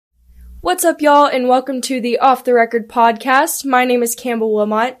What's up, y'all, and welcome to the Off the Record podcast. My name is Campbell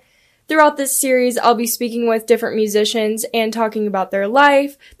Wilmot. Throughout this series, I'll be speaking with different musicians and talking about their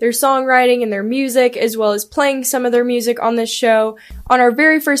life, their songwriting, and their music, as well as playing some of their music on this show. On our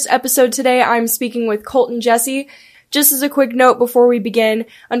very first episode today, I'm speaking with Colten Jesse. Just as a quick note before we begin,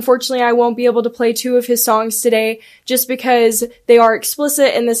 unfortunately, I won't be able to play two of his songs today just because they are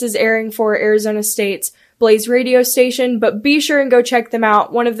explicit and this is airing for Arizona State's Blaze radio station, but be sure and go check them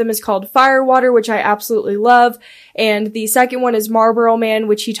out. One of them is called Firewater, which I absolutely love, and the second one is Marlboro Man,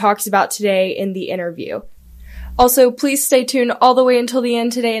 which he talks about today in the interview. Also, please stay tuned all the way until the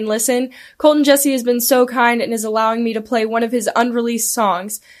end today and listen. Colten Jesse has been so kind and is allowing me to play one of his unreleased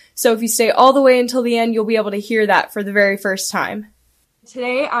songs, so if you stay all the way until the end, you'll be able to hear that for the very first time.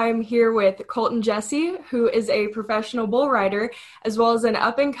 Today, I'm here with Colten Jesse, who is a professional bull rider, as well as an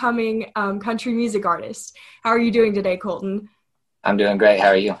up-and-coming country music artist. How are you doing today, Colten? I'm doing great. How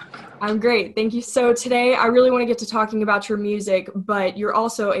are you? I'm great. Thank you. So today, I really want to get to talking about your music, but you're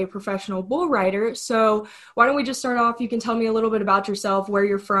also a professional bull rider. So why don't we just start off? You can tell me a little bit about yourself, where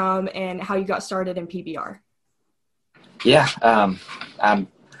you're from, and how you got started in PBR. Yeah, I'm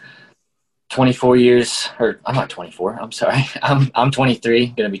 24 years, or I'm not 24, I'm sorry. I'm 23,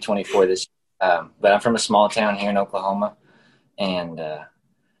 going to be 24 this year. But I'm from a small town here in Oklahoma, and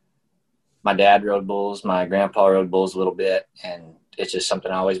my dad rode bulls, my grandpa rode bulls a little bit, and it's just something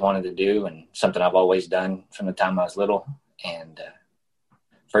I always wanted to do and something I've always done from the time I was little. And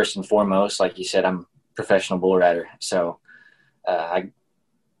first and foremost, like you said, I'm a professional bull rider. So I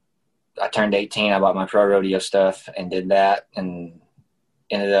turned 18, I bought my pro rodeo stuff and did that, and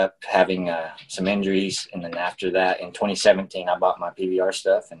ended up having some injuries, and then after that, in 2017, I bought my PBR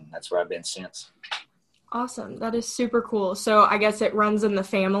stuff, and that's where I've been since. Awesome. That is super cool. So I guess it runs in the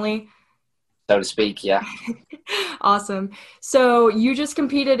family, so to speak, yeah. Awesome. So you just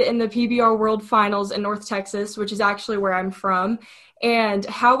competed in the PBR World Finals in North Texas, which is actually where I'm from. And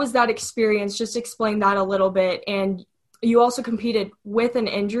how was that experience? Just explain that a little bit. And you also competed with an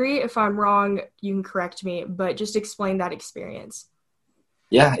injury. If I'm wrong, you can correct me, but just explain that experience.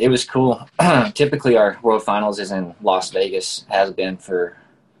 Yeah, it was cool. Typically, our World Finals is in Las Vegas, has been for,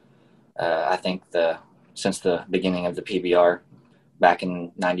 I think, since the beginning of the PBR back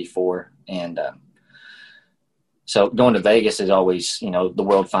in '94. And so going to Vegas is always, the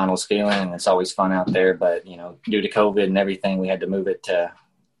World Finals feeling, and it's always fun out there. But, due to COVID and everything, we had to move it to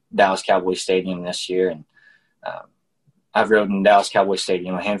Dallas Cowboy Stadium this year. And I've rode in Dallas Cowboy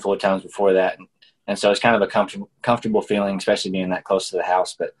Stadium a handful of times before that. And so it's kind of a comfortable feeling, especially being that close to the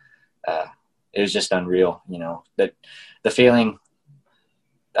house. But it was just unreal, that the feeling.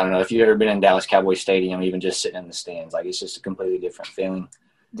 I don't know if you've ever been in Dallas Cowboy Stadium, even just sitting in the stands. Like, it's just a completely different feeling.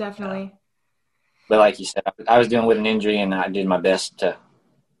 Definitely. But like you said, I was dealing with an injury, and I did my best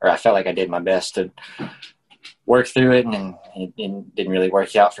I felt like I did my best to work through it, and it didn't really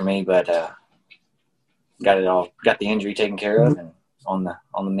work out for me. But got the injury taken care of, and on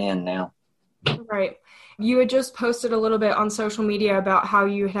the mend now. Right. You had just posted a little bit on social media about how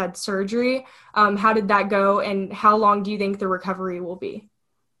you had surgery. How did that go, and how long do you think the recovery will be?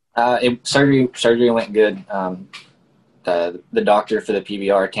 Surgery went good. The doctor for the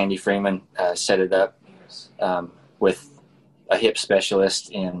PBR, Tandy Freeman, set it up with a hip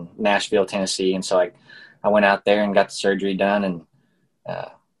specialist in Nashville, Tennessee. And so I went out there and got the surgery done, and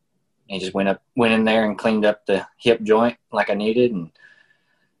he just went in there and cleaned up the hip joint like I needed, and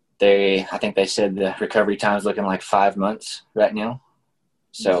I think they said the recovery time is looking like 5 months right now.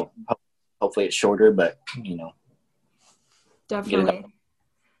 So hopefully it's shorter, but, Definitely.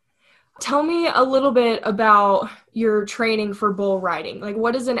 Tell me a little bit about your training for bull riding. Like,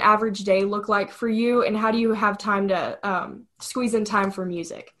 what does an average day look like for you, and how do you have time to squeeze in time for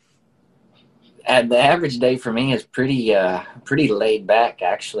music? The average day for me is pretty laid back,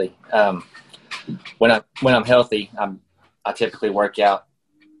 actually. When I'm healthy, I typically work out.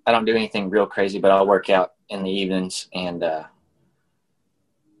 I don't do anything real crazy, but I'll work out in the evenings and,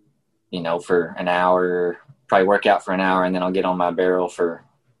 for an hour, probably work out for an hour, and then I'll get on my barrel for,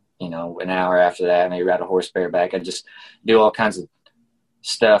 an hour after that, maybe ride a horse bareback. I just do all kinds of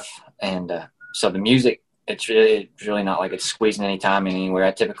stuff. And so the music, it's really not like it's squeezing any time in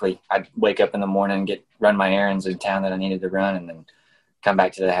anywhere. I'd wake up in the morning and run my errands in town that I needed to run, and then come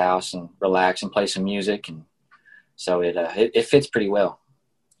back to the house and relax and play some music. And so it fits pretty well.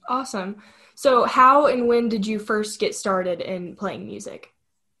 Awesome. So how and when did you first get started in playing music?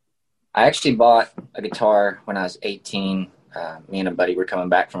 I actually bought a guitar when I was 18. Me and a buddy were coming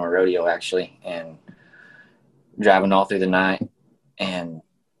back from a rodeo, actually, and driving all through the night. And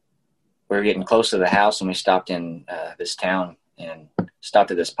we were getting close to the house, and we stopped in this town, and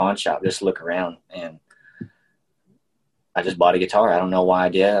stopped at this pawn shop just to look around, and I just bought a guitar. I don't know why I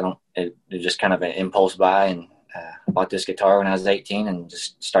did. It was just kind of an impulse buy, and I bought this guitar when I was 18 and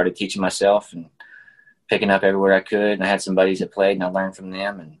just started teaching myself and picking up everywhere I could. And I had some buddies that played, and I learned from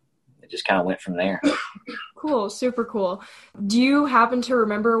them, and it just kind of went from there. Cool. Super cool. Do you happen to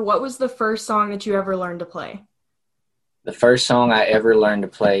remember what was the first song that you ever learned to play? The first song I ever learned to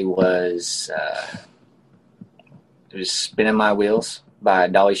play was it was Spinning My Wheels by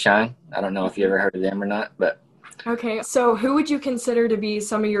Dolly Shine. I don't know if you ever heard of them or not, but. Okay. So who would you consider to be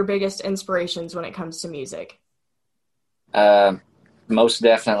some of your biggest inspirations when it comes to music? Most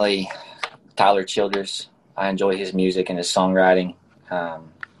definitely Tyler Childers. I enjoy his music and his songwriting. I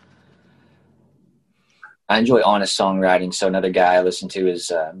enjoy honest songwriting. So another guy I listen to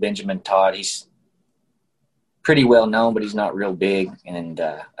is Benjamin Todd. He's pretty well known, but he's not real big, and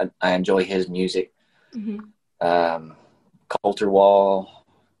I enjoy his music. Mm-hmm. Colter Wall.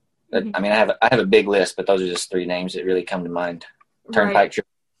 Mm-hmm. I mean, I have a big list, but those are just three names that really come to mind. Turnpike Trip,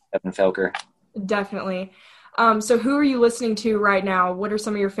 Evan Felker. Definitely. So who are you listening to right now? What are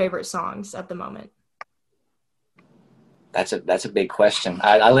some of your favorite songs at the moment? That's a big question.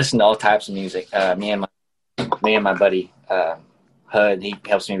 I listen to all types of music. Me and my buddy Hud, he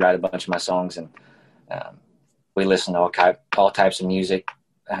helps me write a bunch of my songs, and we listen to all types of music.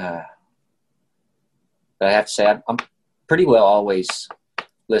 But I have to say, I'm pretty well always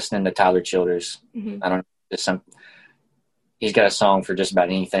listening to Tyler Childers. Mm-hmm. I don't know, he's got a song for just about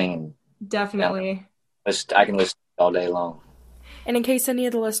anything. And, definitely. I can listen all day long. And in case any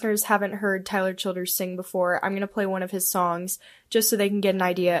of the listeners haven't heard Tyler Childers sing before, I'm going to play one of his songs just so they can get an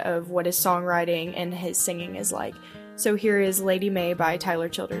idea of what his songwriting and his singing is like. So here is Lady May by Tyler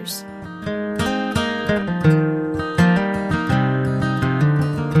Childers.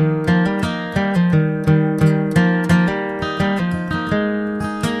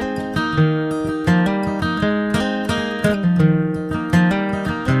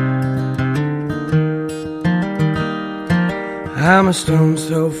 I'm a stone's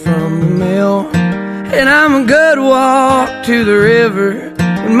throw from the mill, and I'm a good walk to the river.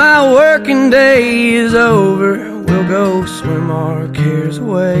 When my working day is over, we'll go swim our cares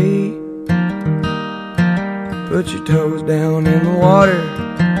away. Put your toes down in the water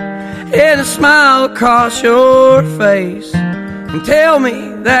and a smile across your face, and tell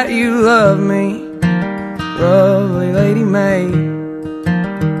me that you love me, lovely Lady May.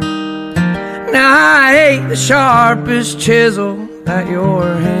 Now I ain't the sharpest chisel that your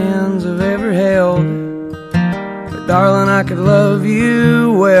hands have ever held, but darling, I could love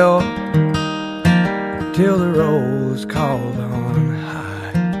you well till the roll is called on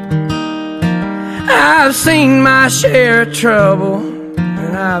high. I've seen my share of trouble,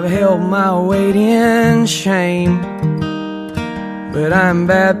 and I've held my weight in shame, but I'm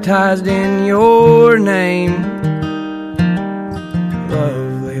baptized in your name,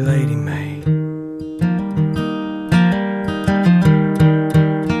 lovely Lady May.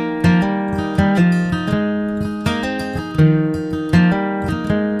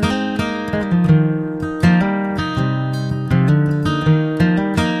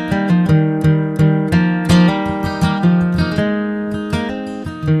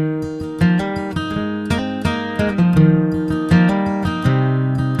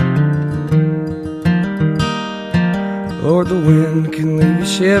 Lord, the wind can leave you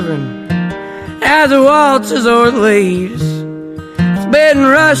shivering as it waltzes o'er the leaves. It's been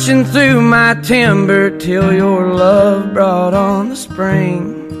rushing through my timber till your love brought on the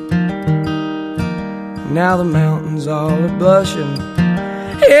spring. Now the mountains all are blushing,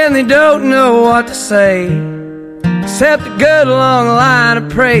 and they don't know what to say, except a good long line of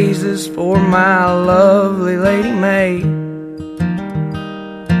praises for my lovely Lady May.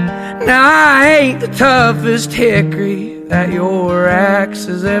 Now I ain't the toughest hickory that your axe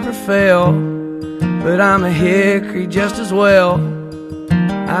has ever felled, but I'm a hickory just as well.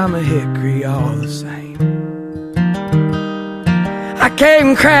 I'm a hickory all the same. I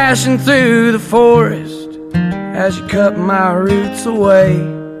came crashing through the forest as you cut my roots away,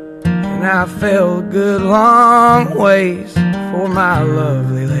 and I fell a good long ways for my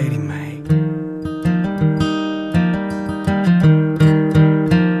lovely Lady May.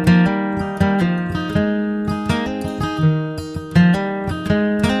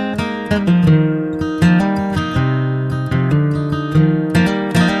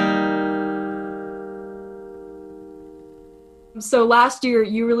 So last year,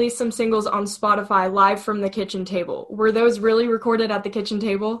 you released some singles on Spotify live from the kitchen table. Were those really recorded at the kitchen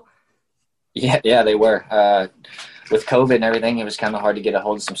table? Yeah, they were. With COVID and everything, it was kind of hard to get a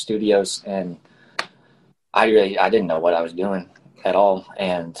hold of some studios, and I didn't know what I was doing. at all.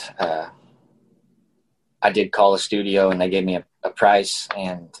 And I did call a studio, and they gave me a price,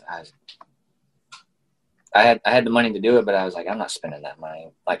 and I had the money to do it, but I was like, I'm not spending that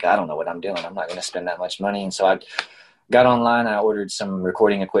money. Like, I don't know what I'm doing. I'm not going to spend that much money. And so I got online. I ordered some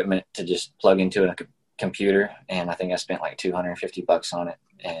recording equipment to just plug into a computer, and I think I spent like $250 on it.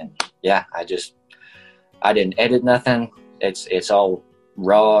 And yeah, I didn't edit nothing. It's all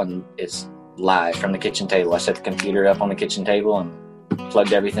raw, and it's live from the kitchen table. I set the computer up on the kitchen table and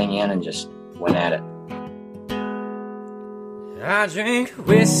plugged everything in and just went at it. I drink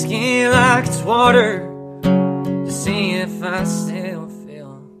whiskey like it's water to see if I still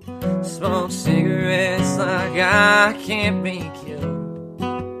feel. Smoke cigarettes like I can't be killed.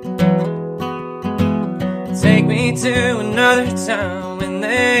 Take me to another time when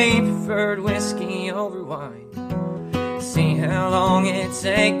they preferred whiskey over wine. See how long it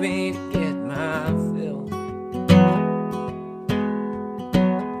take me to get my fill.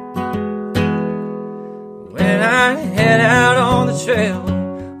 When I head out on the trail,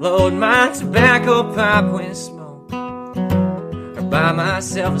 load my tobacco pipe with smoke, or buy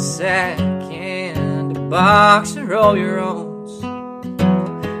myself a sack and a box and roll your owns.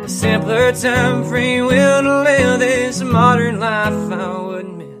 A simpler time, free will to live this modern life I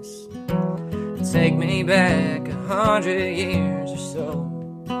wouldn't miss. Take me back 100 years or so.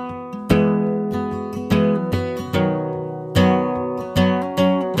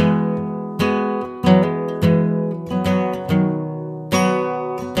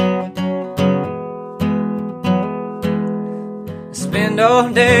 Spend all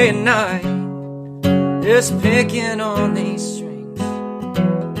day and night just picking on these strings.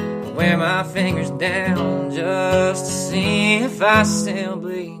 I wear my fingers down just to see if I still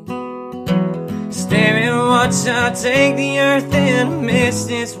bleed. Stare and watch I take the earth in amidst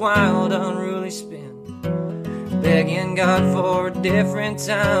its wild, unruly spin, begging God for a different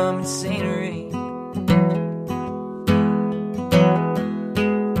time and scenery.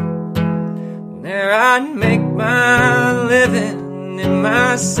 There I'd make my living in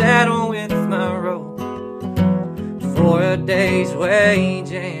my saddle with my rope for a day's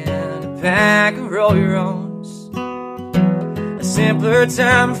wage and a pack of roll your owns. A simpler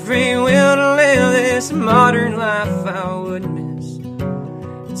time, free will to live this modern life I would miss.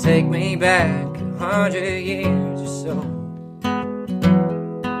 Take me back 100 years or so.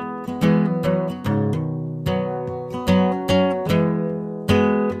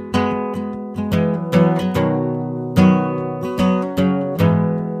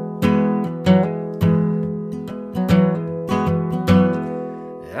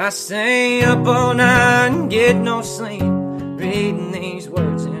 I stay up all night and get no sleep, reading these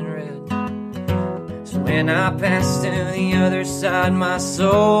words in red. So when I pass to the other side, my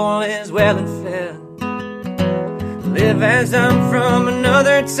soul is well and fed. Live as I'm from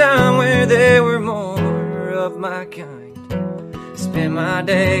another time where there were more of my kind. Spend my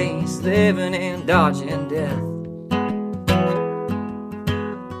days living and dodging death.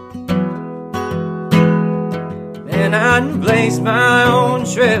 And I'd blaze my own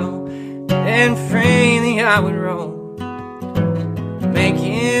trail, and freely I would roam,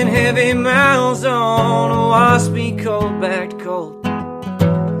 making heavy miles on a waspy cold-backed colt.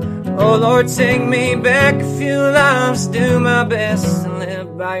 Oh Lord, take me back a few lives, do my best to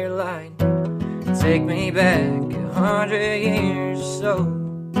live by your light. Take me back 100 years or so.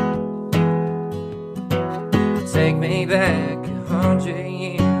 Take me back 100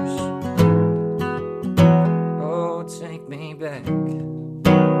 years. Take me back.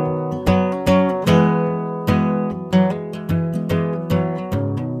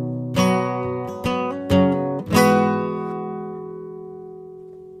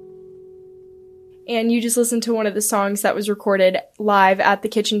 And you just listened to one of the songs that was recorded live at the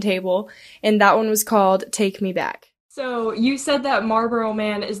kitchen table, and that one was called Take Me Back. So you said that Marlboro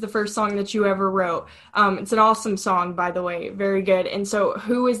Man is the first song that you ever wrote. It's an awesome song, by the way, very good. And so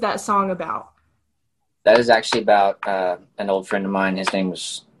who is that song about? That is actually about an old friend of mine. His name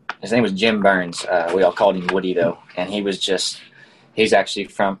was Jim Burns. We all called him Woody though, and he's actually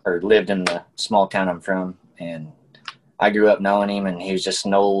from, or lived in the small town I'm from, and I grew up knowing him, and he was just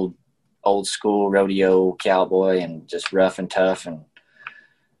an old school rodeo cowboy, and just rough and tough, and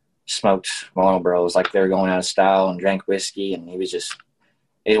smoked Marlboros like they were going out of style, and drank whiskey, and he's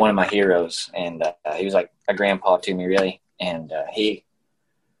one of my heroes, and he was like a grandpa to me, really, and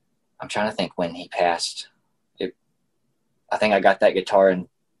I'm trying to think when he passed. I think I got that guitar in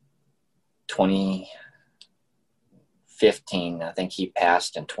 2015. I think he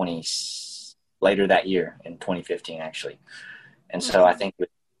passed in later that year in 2015, actually. And so I think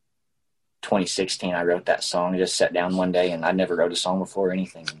 2016 I wrote that song. I just sat down one day, and I never wrote a song before or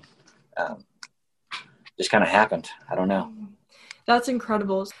anything. Just kind of happened. I don't know. That's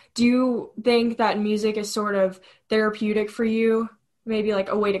incredible. Do you think that music is sort of therapeutic for you? Maybe like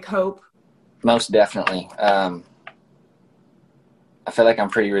a way to cope? Most definitely. I feel like I'm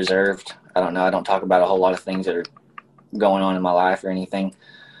pretty reserved. I don't know. I don't talk about a whole lot of things that are going on in my life or anything,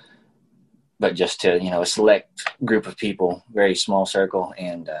 but just to, a select group of people, very small circle.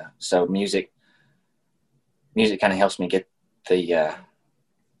 And so music kind of helps me get the,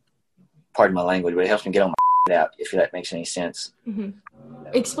 pardon my language, but it helps me get on my out, if that makes any sense. Mm-hmm.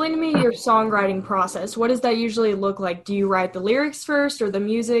 Explain to me your songwriting process. What does that usually look like? Do you write the lyrics first or the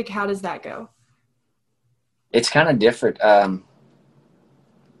music? How does that go? It's kind of different.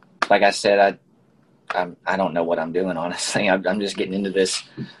 Like I said, I don't know what I'm doing, honestly. I'm just getting into this,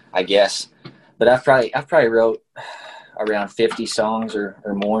 I guess. But I've probably wrote around 50 songs or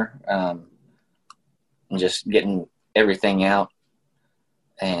more, and just getting everything out.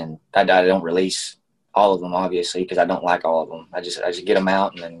 And I don't release all of them, obviously, because I don't like all of them. I just get them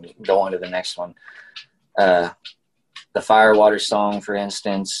out and then go on to the next one. The Firewater song, for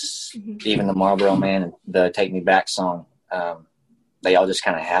instance, even the Marlboro Man and the Take Me Back song, they all just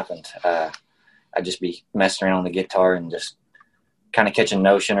kind of happened. I'd just be messing around on the guitar and just kind of catch a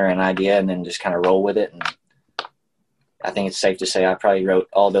notion or an idea and then just kind of roll with it. And I think it's safe to say I probably wrote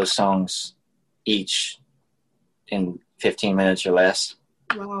all those songs each in 15 minutes or less.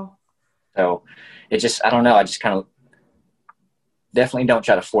 Wow. So it just, I don't know. I just kind of definitely don't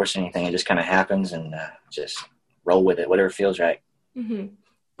try to force anything. It just kind of happens, and just roll with it, whatever feels right. Mm-hmm.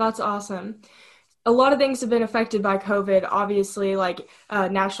 That's awesome. A lot of things have been affected by COVID, obviously, like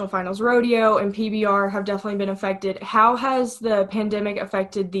National Finals Rodeo and PBR have definitely been affected. How has the pandemic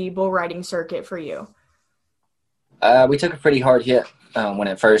affected the bull riding circuit for you? We took a pretty hard hit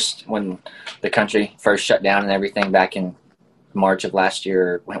when the country first shut down and everything back in March of last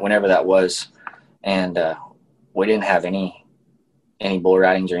year, whenever that was. And we didn't have any bull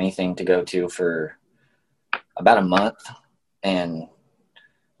ridings or anything to go to for about a month, and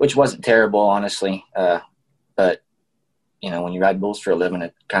which wasn't terrible, honestly. But when you ride bulls for a living,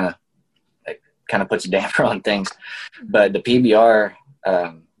 it kind of puts a damper on things. But the PBR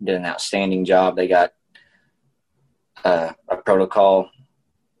did an outstanding job. They got a protocol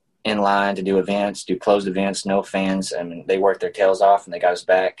in line to do events, do closed events, no fans. I mean, they worked their tails off, and they got us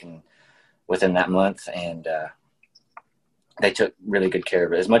back and within that month, and they took really good care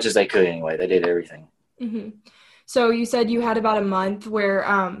of it, as much as they could anyway. They did everything. Mm-hmm. So you said you had about a month where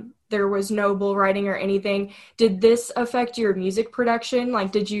there was no bull riding or anything. Did this affect your music production?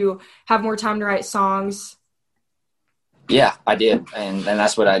 Like, did you have more time to write songs? Yeah, I did, and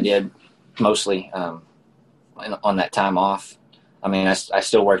that's what I did mostly on that time off. I mean, I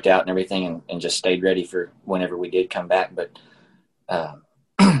still worked out and everything, and just stayed ready for whenever we did come back. But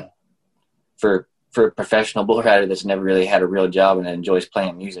for a professional bull rider that's never really had a real job and enjoys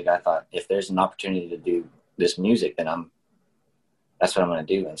playing music, I thought, if there's an opportunity to do this music, then that's what I'm going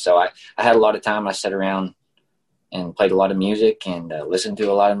to do. And so I had a lot of time. I sat around and played a lot of music and listened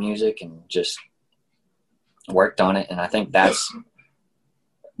to a lot of music and just worked on it. And I think that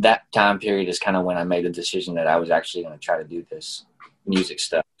time period is kind of when I made the decision that I was actually going to try to do this music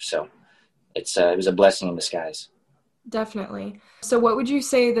stuff. So it was a blessing in disguise. Definitely. So what would you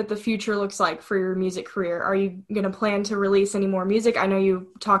say that the future looks like for your music career? Are you going to plan to release any more music? I know you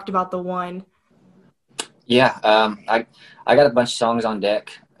talked about the one. Yeah, I got a bunch of songs on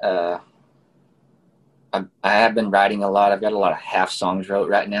deck. I have been writing a lot. I've got a lot of half songs wrote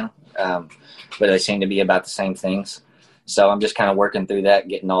right now, but they seem to be about the same things. So I'm just kind of working through that,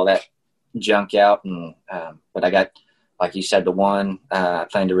 getting all that junk out. And but I got, like you said, the one I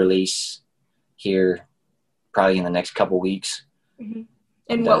plan to release here probably in the next couple weeks. Mm-hmm.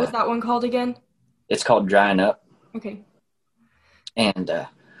 And what was that one called again? It's called Drying Up. Okay. And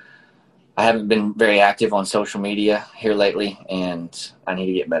I haven't been very active on social media here lately, and I need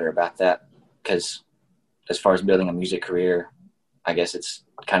to get better about that, because as far as building a music career, I guess it's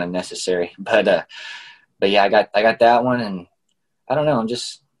kind of necessary. But yeah, I got that one, and I don't know. I'm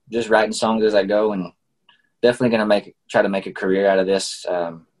just writing songs as I go, and definitely gonna try to make a career out of this.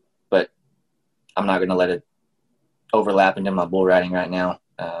 But I'm not gonna let it overlap into my bull riding right now.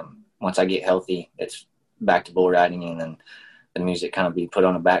 Once I get healthy, it's back to bull riding, and then the music kind of be put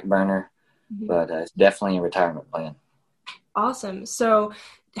on a back burner. Mm-hmm. But it's definitely a retirement plan. Awesome. So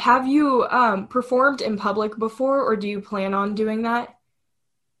have you performed in public before, or do you plan on doing that?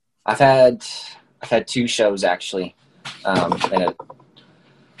 I've had 2 shows actually, in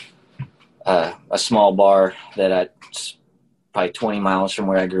a small bar that's probably 20 miles from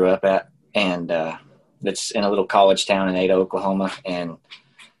where I grew up at. and it's in a little college town in Ada, Oklahoma. And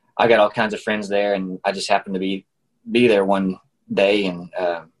I got all kinds of friends there, and I just happened to be there one day, and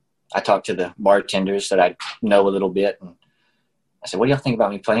I talked to the bartenders that I know a little bit, and I said, "What do y'all think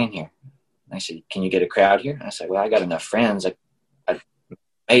about me playing here?" And I said, "Can you get a crowd here?" And I said, "Well, I got enough friends, I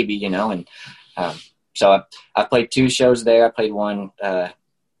maybe, you know." And so I played 2 shows there. I played one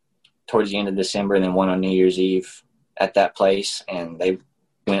towards the end of December, and then one on New Year's Eve at that place, and they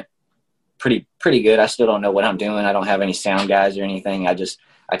went pretty good. I still don't know what I'm doing. I don't have any sound guys or anything. I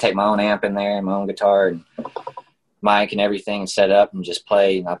take my own amp in there and my own guitar and mic and everything, and set up and just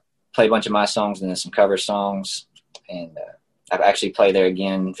play. And I play a bunch of my songs and then some cover songs. And I actually play there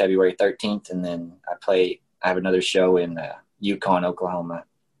again February 13th, and then I have another show in Yukon, Oklahoma,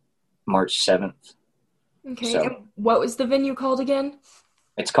 March 7th. Okay. So, and what was the venue called again?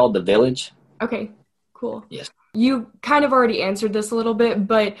 It's called The Village. Okay, cool. Yes. You kind of already answered this a little bit,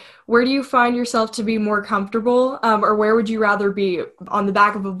 but where do you find yourself to be more comfortable, or where would you rather be, on the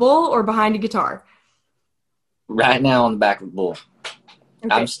back of a bull or behind a guitar? Right now on the back of a bull.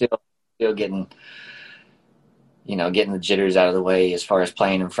 Okay. I'm still getting the jitters out of the way as far as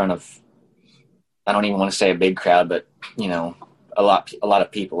playing in front of, I don't even want to say a big crowd, but, a lot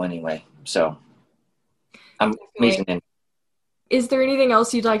of people anyway. So I'm easing in. Is there anything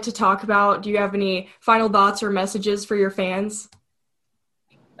else you'd like to talk about? Do you have any final thoughts or messages for your fans?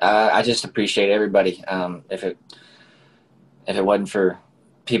 I just appreciate everybody. If it wasn't for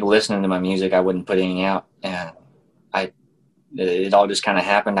people listening to my music, I wouldn't put anything out. It all just kind of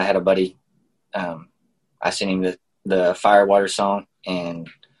happened. I had a buddy. I sent him the Firewater song, and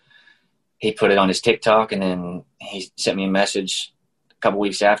he put it on his TikTok, and then he sent me a message a couple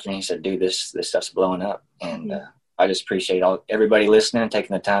weeks after, and he said, "Dude, this stuff's blowing up." And I just appreciate everybody listening and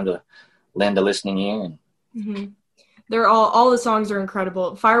taking the time to lend a listening ear. And They're all the songs are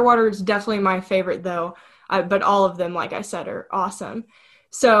incredible. Firewater is definitely my favorite, though. But all of them, like I said, are awesome.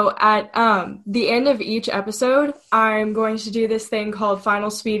 So at the end of each episode, I'm going to do this thing called Final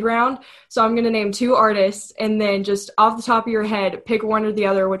Speed Round. So I'm going to name 2 artists, and then just off the top of your head, pick one or the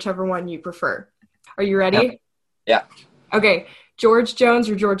other, whichever one you prefer. Are you ready? Yeah. Okay. George Jones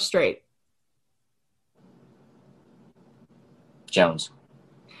or George Strait? Jones.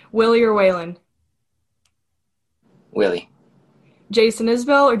 Willie or Waylon? Willie. Jason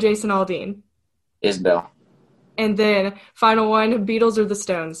Isbell or Jason Aldean? Isbell. And then final one, Beatles or the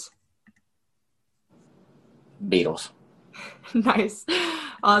Stones? Beatles. Nice.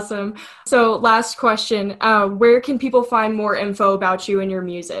 Awesome. So last question, where can people find more info about you and your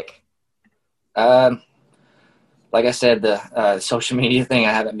music? Like I said, the social media thing,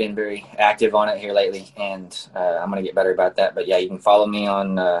 I haven't been very active on it here lately, and I'm going to get better about that. But yeah, you can follow me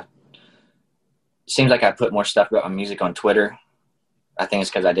on, seems like I put more stuff about my music on Twitter. I think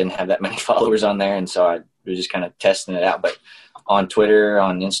it's because I didn't have that many followers on there, and so I was just kind of testing it out. But on Twitter,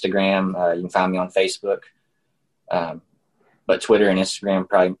 on Instagram, you can find me on Facebook. But Twitter and Instagram,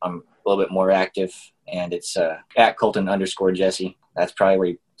 probably I'm a little bit more active, and it's at Colten_Jesse. That's probably where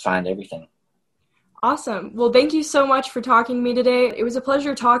you find everything. Awesome. Well, thank you so much for talking to me today. It was a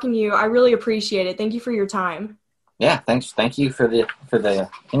pleasure talking to you. I really appreciate it. Thank you for your time. Yeah, thanks. Thank you for the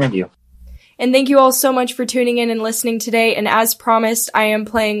interview. And thank you all so much for tuning in and listening today. And as promised, I am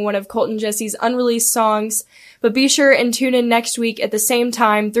playing one of Colten Jesse's unreleased songs. But be sure and tune in next week at the same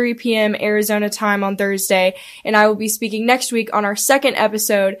time, 3 p.m. Arizona time on Thursday. And I will be speaking next week on our second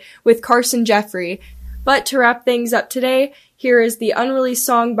episode with Carson Jeffrey. But to wrap things up today, here is the unreleased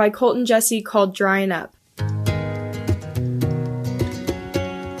song by Colten Jesse called Drying Up.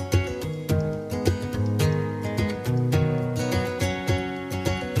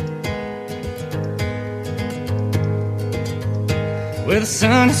 Well, the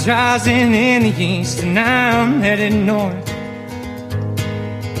sun is rising in the east and I'm headed north,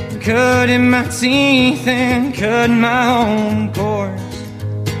 cutting my teeth and cutting my own course.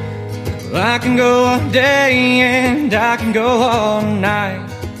 Well, I can go all day and I can go all night,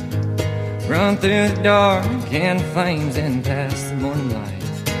 run through the dark and the flames and past the morning light.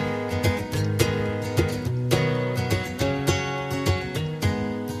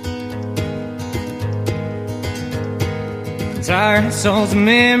 Tired souls and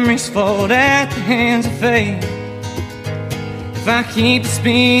memories fold at the hands of fate. If I keep the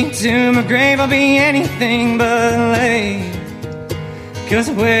speed to my grave, I'll be anything but late. 'Cause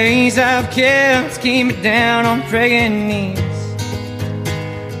the ways I've kept keep me down on praying knees.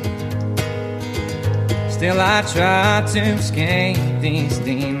 Still I try to escape these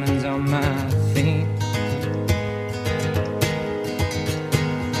demons on my feet.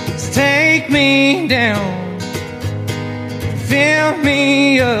 So take me down, fill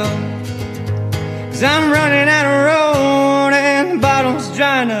me up, 'cause I'm running out of road and the bottle's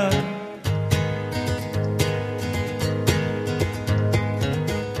drying up.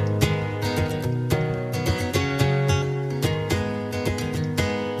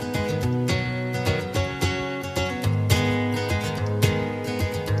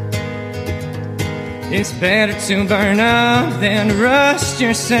 It's better to burn up than to rust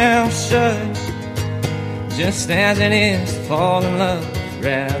yourself shut, just as it is to fall in love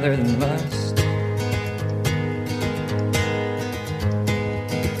rather than lust.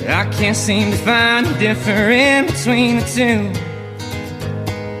 I can't seem to find a difference between the two.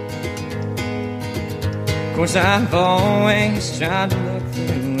 Of course, I've always tried to look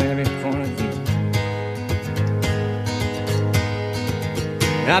through every point of view.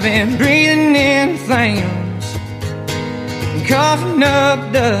 I've been breathing in flames and coughing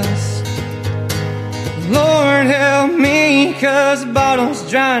up dust. Lord help me, 'cause the bottle's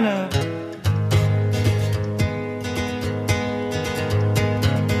drying up.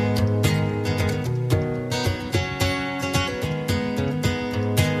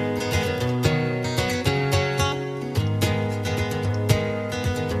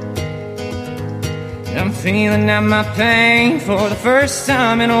 I'm feeling out my pain for the first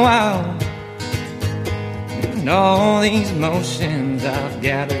time in a while, and all these emotions I've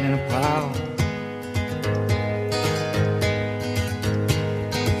gathered in a pile.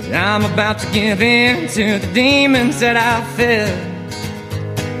 I'm about to give in to the demons that I've fed.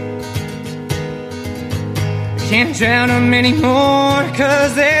 I can't drown them anymore,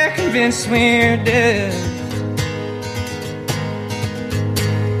 'cause they're convinced we're dead.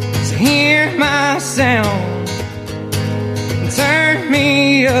 Hear my sound and turn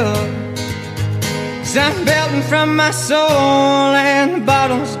me up, 'cause I'm belting from my soul and the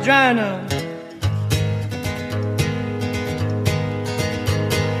bottle's drying up.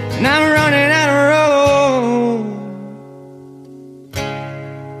 And I'm running out